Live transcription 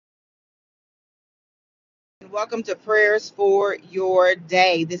Welcome to Prayers for Your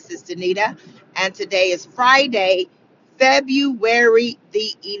Day. This is Danita, and today is Friday, February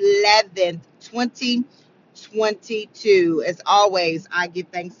the 11th, 2022. As always, I give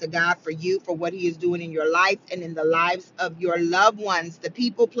thanks to God for you, for what He is doing in your life and in the lives of your loved ones, the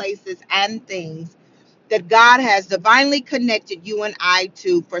people, places, and things that God has divinely connected you and I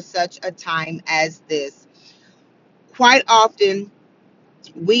to for such a time as this. Quite often,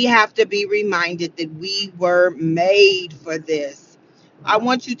 we have to be reminded that we were made for this. I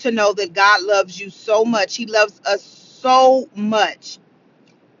want you to know that God loves you so much. He loves us so much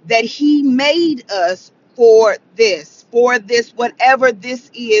that He made us for this, whatever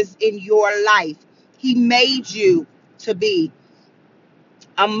this is in your life. He made you to be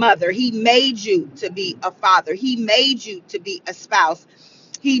a mother. He made you to be a father. He made you to be a spouse.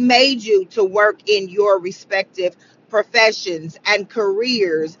 He made you to work in your respective professions and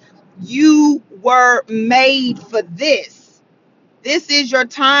careers. You were made for this. This is your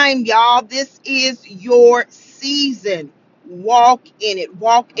time, y'all. This is your season. Walk in it.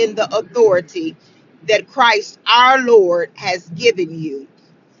 Walk in the authority that Christ our Lord has given you.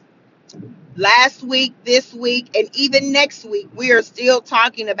 Last week, this week, and even next week, we are still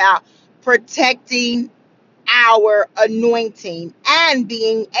talking about protecting our anointing and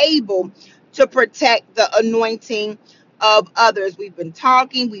being able to protect the anointing of others. We've been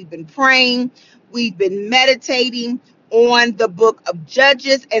talking, we've been praying, we've been meditating on the book of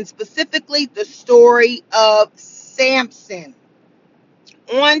Judges, and specifically the story of Samson.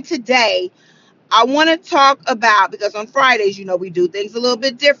 On today, I want to talk about, because on Fridays, we do things a little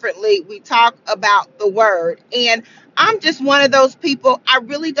bit differently. We talk about the word. And I'm just one of those people. I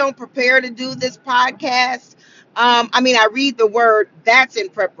really don't prepare to do this podcast. I read the word, that's in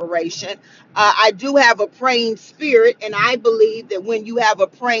preparation. I do have a praying spirit, and I believe that when you have a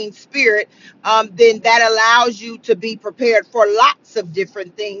praying spirit, then that allows you to be prepared for lots of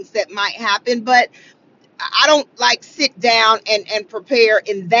different things that might happen. But I don't like sit down and prepare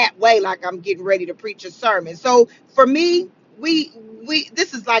in that way, like I'm getting ready to preach a sermon. So for me, we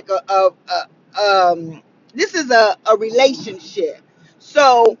this is like a relationship.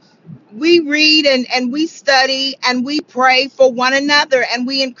 So we read and we study and we pray for one another and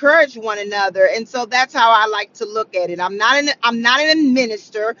we encourage one another. And so that's how I like to look at it. I'm not a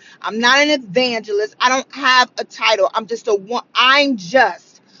minister. I'm not an evangelist. I don't have a title. I'm just a woman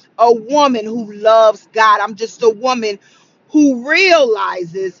who loves God. I'm just a woman who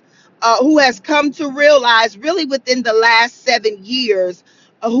who has come to realize really within the last 7 years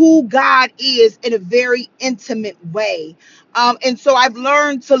who God is in a very intimate way. And so I've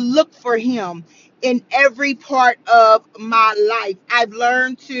learned to look for Him in every part of my life. I've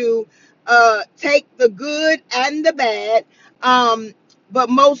learned to take the good and the bad. But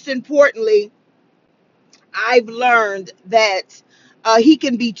most importantly, I've learned that He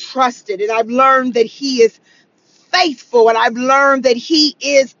can be trusted, and I've learned that He is faithful, and I've learned that He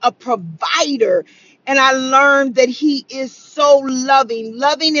is a provider, and I learned that He is so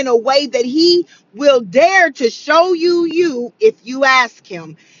loving in a way that He will dare to show you if you ask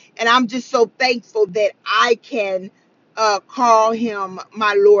Him. And I'm just so thankful that I can call Him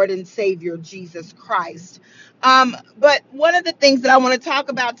my Lord and Savior, Jesus Christ. But one of the things that I want to talk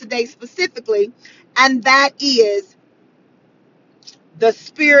about today specifically, and that is the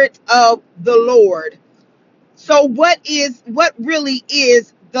Spirit of the Lord. So what really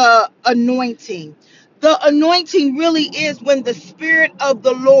is the anointing? The anointing really is when the Spirit of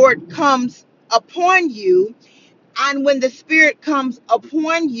the Lord comes upon you. And when the Spirit comes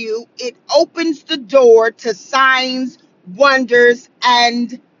upon you, it opens the door to signs, wonders,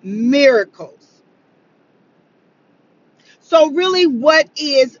 and miracles. So really, what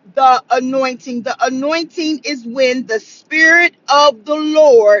is the anointing? The anointing is when the Spirit of the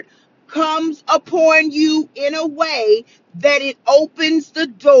Lord comes upon you in a way that it opens the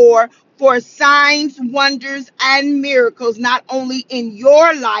door for signs, wonders, and miracles, not only in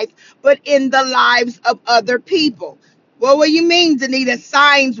your life, but in the lives of other people. Well, what do you mean, Danita?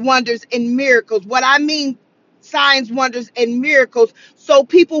 Signs, wonders, and miracles. What I mean, signs, wonders, and miracles, so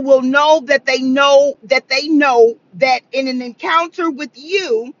people will know that they know that in an encounter with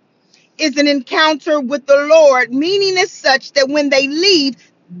you is an encounter with the Lord, meaning as such that when they leave,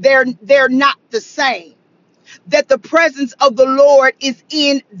 they're not the same. That the presence of the Lord is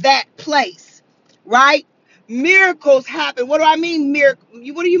in that place, right? Miracles happen. What do I mean?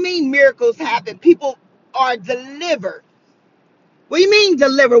 What do you mean miracles happen? People are delivered. What do you mean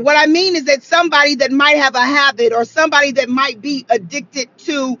deliver? What I mean is that somebody that might have a habit or somebody that might be addicted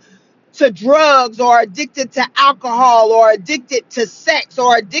to to drugs or addicted to alcohol or addicted to sex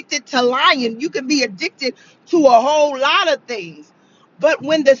or addicted to lying. You can be addicted to a whole lot of things. But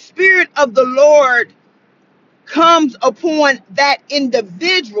when the Spirit of the Lord comes upon that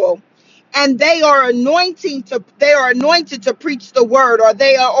individual and they are anointed to preach the word, or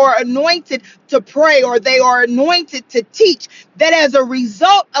they are or anointed to pray, or they are anointed to teach, that as a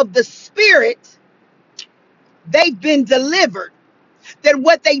result of the Spirit, they've been delivered. That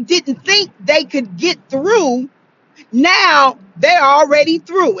what they didn't think they could get through, now they're already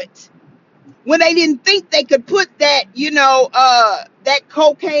through it. When they didn't think they could put that, that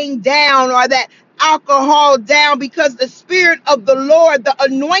cocaine down or that alcohol down, because the Spirit of the Lord, the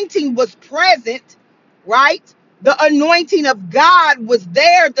anointing was present, right? The anointing of God was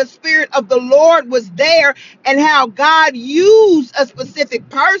there. The Spirit of the Lord was there, and how God used a specific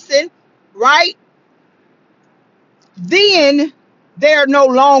person, right? Then they're no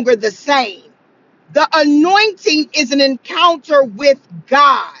longer the same. The anointing is an encounter with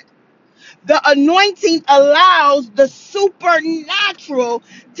God. The anointing allows the supernatural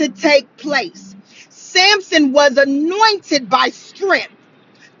to take place. Samson was anointed by strength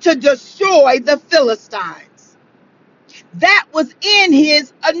to destroy the Philistines. That was in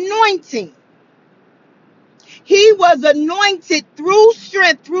his anointing. He was anointed through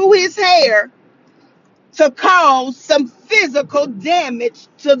strength, through his hair, to cause some physical damage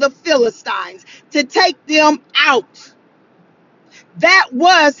to the Philistines, to take them out. That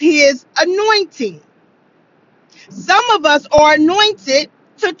was his anointing. Some of us are anointed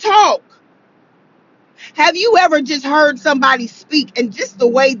to talk. Have you ever just heard somebody speak and just the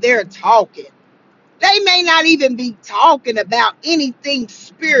way they're talking? They may not even be talking about anything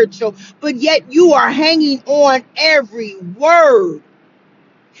spiritual, but yet you are hanging on every word.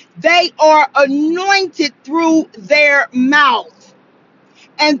 They are anointed through their mouth.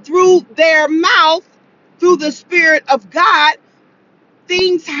 And through their mouth, through the Spirit of God,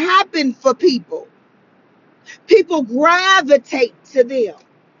 things happen for people. People gravitate to them.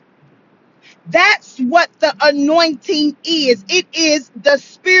 That's what the anointing is. It is the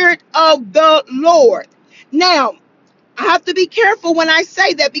Spirit of the Lord. Now, I have to be careful when I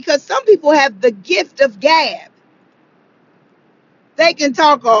say that, because some people have the gift of gab. They can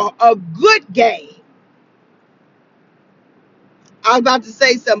talk a good game. I was about to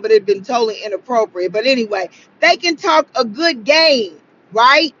say something, but it'd been totally inappropriate. But anyway, they can talk a good game,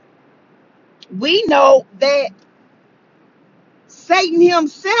 right? We know that Satan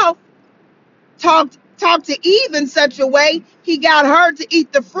himself talked to Eve in such a way, he got her to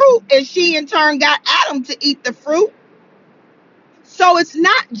eat the fruit, and she in turn got Adam to eat the fruit. So it's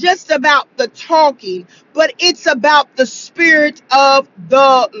not just about the talking, but it's about the Spirit of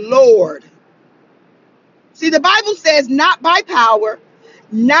the Lord. See, the Bible says not by power,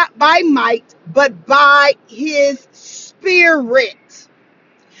 not by might, but by his Spirit.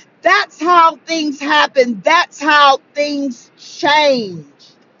 That's how things happen. That's how things change.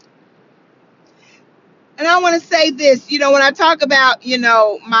 And I want to say this, when I talk about,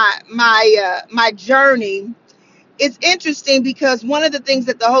 my journey, it's interesting because one of the things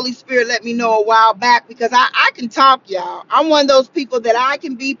that the Holy Spirit let me know a while back, because I can talk, y'all. I'm one of those people that I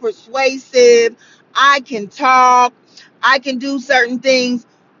can be persuasive. I can talk. I can do certain things.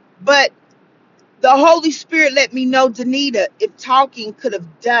 But the Holy Spirit let me know, Danita, if talking could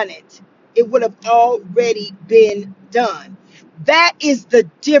have done it, it would have already been done. That is the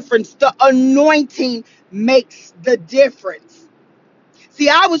difference. The anointing makes the difference. See,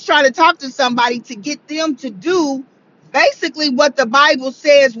 I was trying to talk to somebody to get them to do basically what the Bible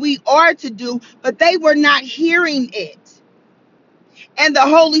says we are to do, but they were not hearing it. And the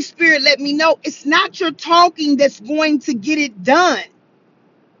Holy Spirit let me know it's not your talking that's going to get it done.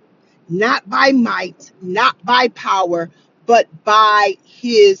 Not by might, not by power, but by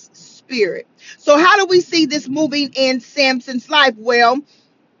his Spirit. So how do we see this moving in Samson's life? Well,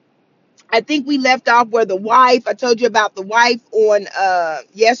 I think we left off where I told you about the wife on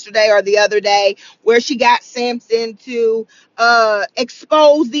yesterday or the other day, where she got Samson to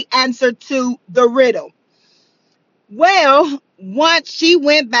expose the answer to the riddle. Well, once she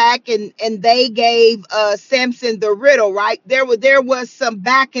went back and they gave Samson the riddle, right? There was some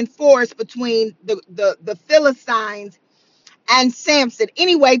back and forth between the Philistines and Samson.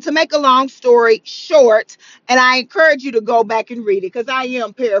 Anyway, to make a long story short, and I encourage you to go back and read it, because I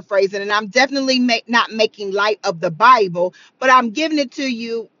am paraphrasing, and I'm definitely not making light of the Bible, but I'm giving it to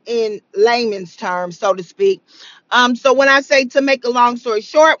you in layman's terms, so to speak. So when I say to make a long story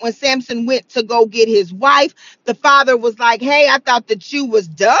short, when Samson went to go get his wife, the father was like, hey, I thought that you was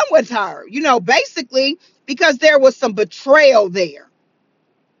done with her, basically, because there was some betrayal there.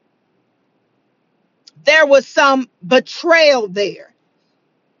 there was some betrayal there.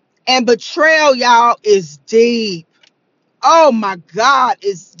 And betrayal, y'all, is deep. Oh my God,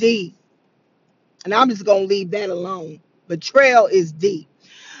 it's deep. And I'm just gonna leave that alone. Betrayal is deep.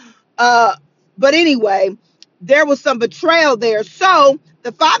 Uh, but anyway, there was some betrayal there. So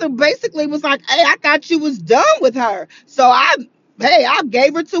the father basically was like, "Hey, I thought you was done with her. So I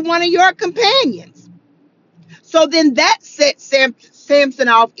gave her to one of your companions." So then that set Samson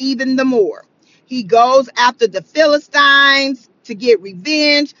off even the more. He goes after the Philistines to get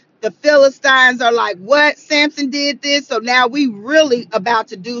revenge. The Philistines are like, "What? Samson did this, so now we really about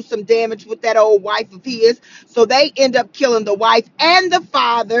to do some damage with that old wife of his." So they end up killing the wife and the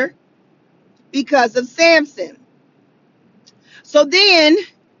father because of Samson. So then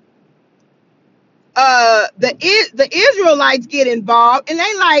the Israelites get involved and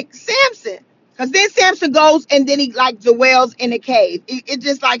they like Samson, because then Samson goes and then he like dwells in a cave. It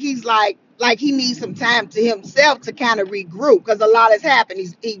just like he's like he needs some time to himself to kind of regroup, because a lot has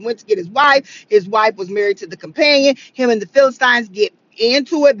happened. He went to get his wife. His wife was married to the companion. Him and the Philistines get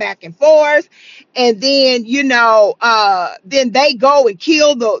into it back and forth, and then then they go and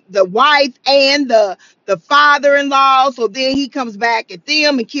kill the wife and the father-in-law. So then he comes back at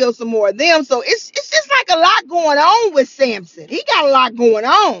them and kills some more of them. So it's just like a lot going on with Samson. He got a lot going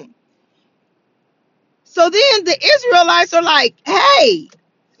on. So then the Israelites are like, "Hey,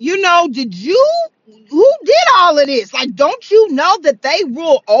 did you who did all of this? Like, don't you know that they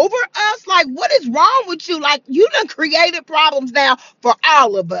rule over us? Like, what is wrong with you? Like, you done created problems now for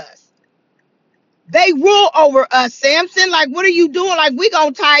all of us. They rule over us, Samson. Like, what are you doing? Like, we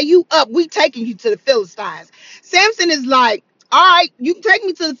gonna tie you up. We taking you to the Philistines." Samson is like, "All right, you can take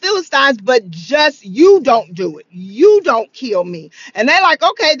me to the Philistines, but just you don't do it. You don't kill me." And they're like,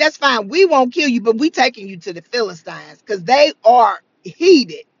 "Okay, that's fine. We won't kill you, but we taking you to the Philistines because they are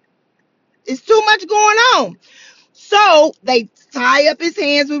heated. It's too much going on." So they tie up his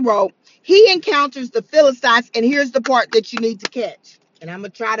hands with rope. He encounters the Philistines, and here's the part that you need to catch. And I'm gonna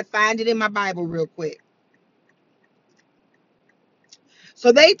try to find it in my Bible real quick.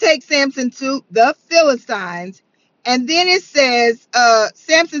 So they take Samson to the Philistines. And then it says,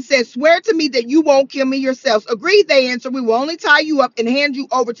 Samson says, "Swear to me that you won't kill me yourselves." "Agreed," they answer. "We will only tie you up and hand you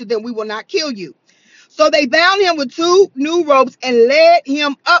over to them. We will not kill you." So they bound him with 2 new ropes and led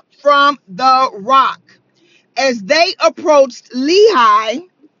him up from the rock. As they approached Lehi,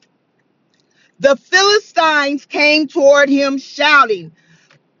 the Philistines came toward him shouting.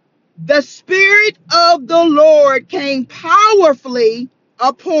 The Spirit of the Lord came powerfully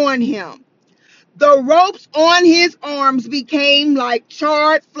upon him. The ropes on his arms became like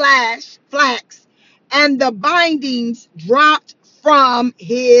charred flax, and the bindings dropped from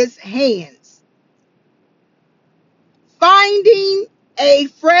his hands. Finding a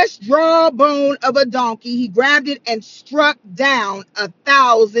fresh jawbone of a donkey, he grabbed it and struck down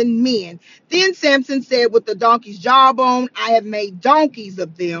 1,000 men. Then Samson said, "With the donkey's jawbone, I have made donkeys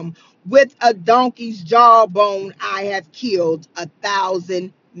of them. With a donkey's jawbone, I have killed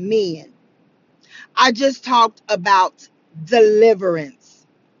 1,000 men." I just talked about deliverance.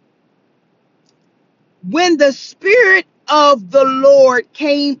 When the Spirit of the Lord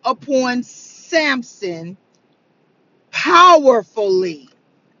came upon Samson powerfully,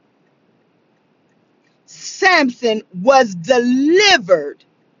 Samson was delivered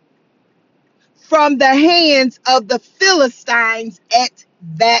from the hands of the Philistines at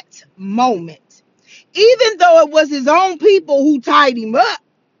that moment. Even though it was his own people who tied him up,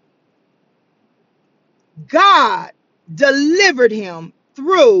 God delivered him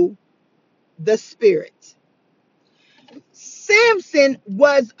through the Spirit. Samson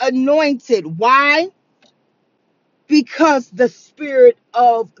was anointed. Why? Because the Spirit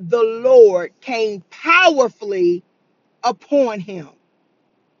of the Lord came powerfully upon him.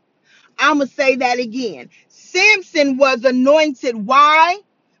 I'm going to say that again. Samson was anointed. Why?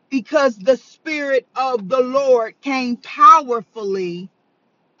 Because the Spirit of the Lord came powerfully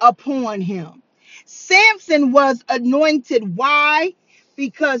upon him. Samson was anointed. Why?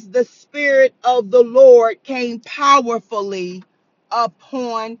 Because the Spirit of the Lord came powerfully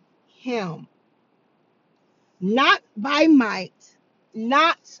upon him. Not by might,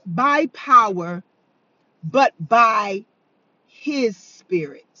 not by power, but by his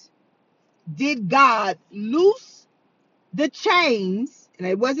Spirit. Did God loose the chains? And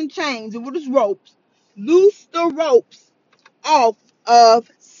it wasn't chains, it was ropes. Loose the ropes off of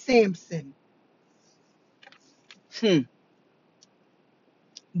Samson.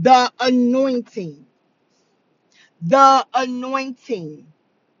 The anointing, the anointing,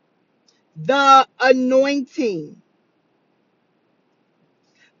 the anointing.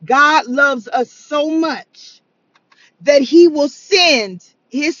 God loves us so much that he will send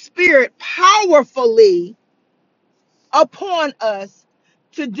his spirit powerfully upon us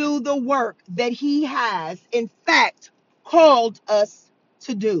to do the work that he has, in fact, called us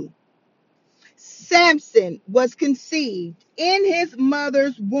to do. Samson was conceived in his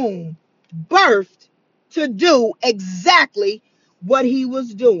mother's womb, birthed to do exactly what he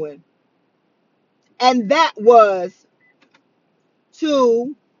was doing, and that was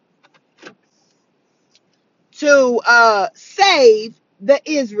to save the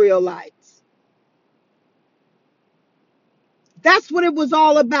Israelites. That's what it was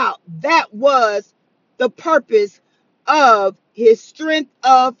all about. That was the purpose of his strength,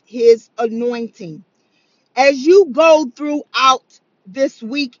 of his anointing. As you go throughout this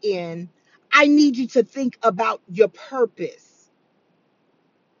weekend, I need you to think about your purpose.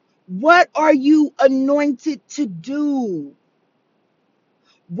 What are you anointed to do?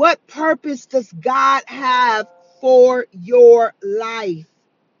 What purpose does God have for your life?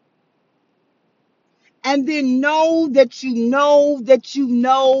 And then know that you know that you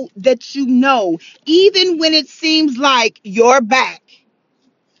know that you know, even when it seems like your back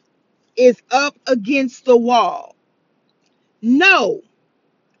is up against the wall, know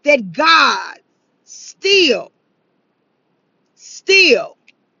that God still, still,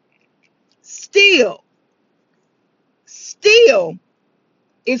 still, still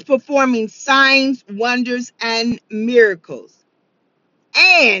is performing signs, wonders, and miracles.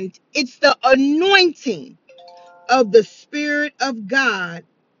 And it's the anointing of the Spirit of God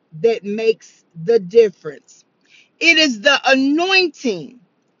that makes the difference. It is the anointing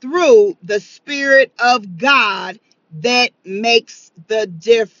through the Spirit of God that makes the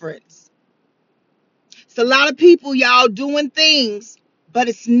difference. It's a lot of people, y'all, doing things, but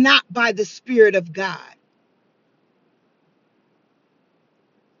it's not by the Spirit of God.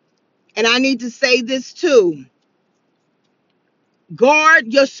 And I need to say this too. Guard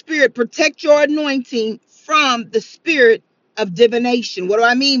your spirit, protect your anointing from the spirit of divination. What do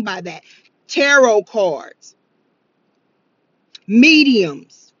I mean by that? Tarot cards,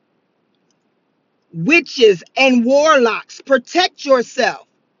 mediums, witches, and warlocks. Protect yourself.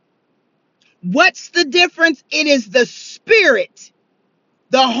 What's the difference? It is the spirit.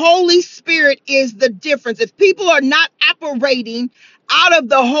 The Holy Spirit is the difference. If people are not operating out of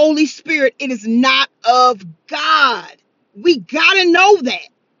the Holy Spirit, it is not of God. We got to know that.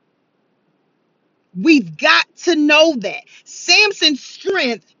 We've got to know that. Samson's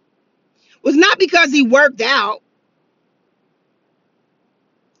strength was not because he worked out,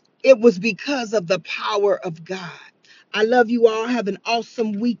 it was because of the power of God. I love you all. Have an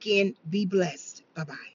awesome weekend. Be blessed. Bye bye.